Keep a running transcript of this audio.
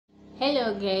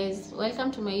Hello guys, welcome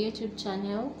to my YouTube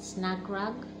channel Snack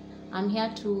Rag. I'm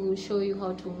here to show you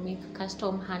how to make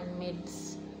custom handmade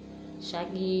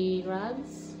shaggy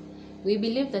rugs. We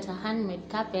believe that a handmade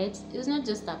carpet is not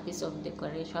just a piece of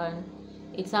decoration,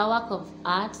 it's a work of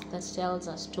art that tells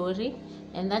a story,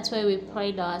 and that's why we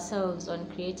pride ourselves on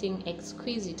creating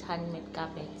exquisite handmade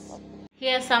carpets.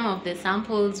 Here are some of the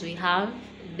samples we have.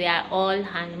 They are all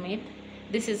handmade.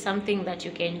 This is something that you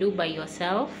can do by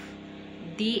yourself.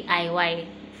 DIY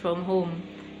from home.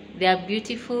 They are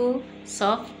beautiful,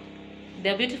 soft. They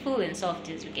are beautiful and soft,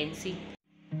 as you can see.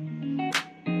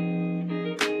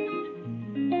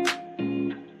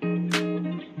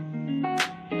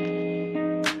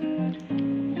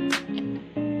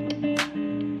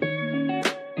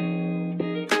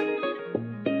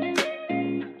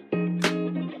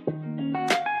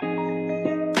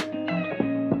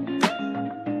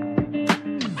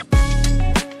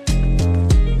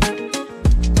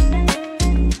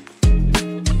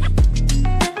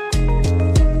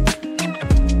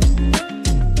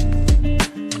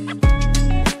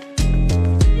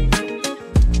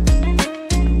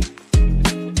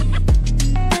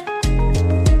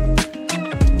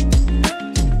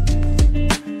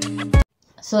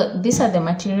 So these are the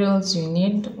materials you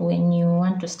need when you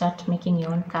want to start making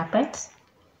your own carpet.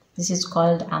 This is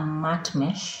called a mat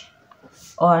mesh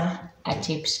or a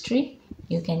tapestry.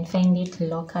 You can find it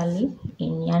locally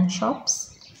in yarn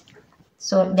shops.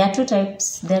 So there are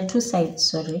two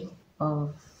sides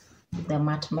of the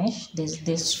mat mesh. There's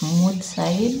this smooth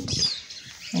side,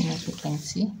 and as you can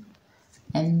see,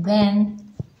 and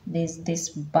then there's this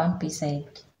bumpy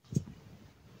side.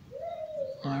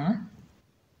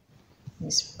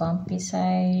 This bumpy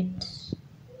side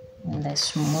and the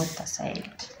smoother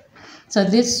side. So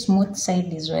this smooth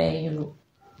side is where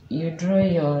you draw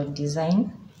your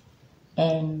design,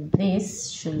 and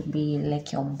this should be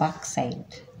like your back side.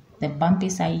 The bumpy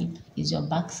side is your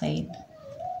back side,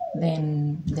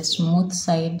 then the smooth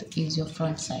side is your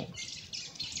front side.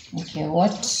 Okay,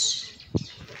 what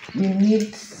you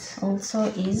need also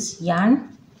is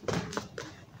yarn.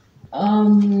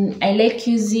 I like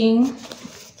using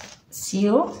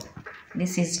seal.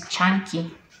 This is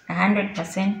chunky,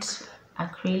 100%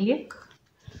 acrylic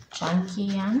chunky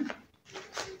yarn.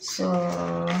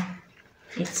 So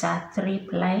it's a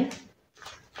 3-ply.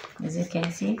 As you can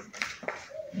see,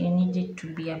 you need it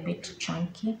to be a bit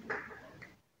chunky.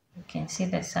 You can see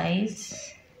the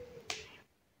size.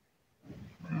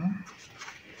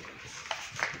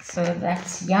 So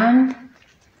that's yarn.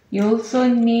 You also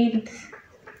need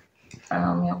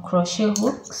your crochet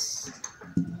hooks.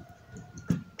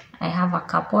 I have a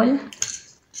couple.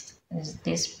 There's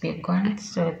this big one.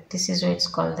 So this is why it's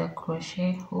called the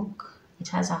crochet hook. It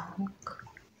has a hook.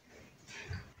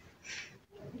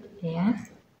 Yeah.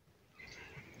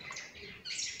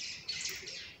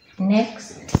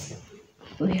 Next,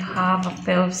 we have a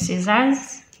pair of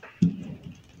scissors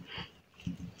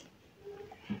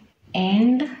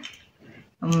and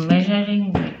a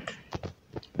measuring tape.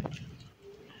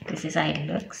 This is how it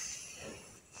looks.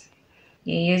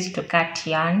 You use to cut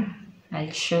yarn. I'll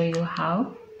show you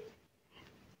how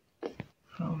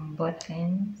from both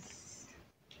ends.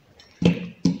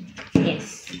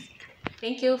 Yes.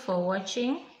 Thank you for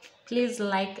watching. Please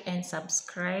like and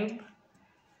subscribe.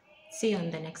 See you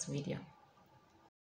on the next video.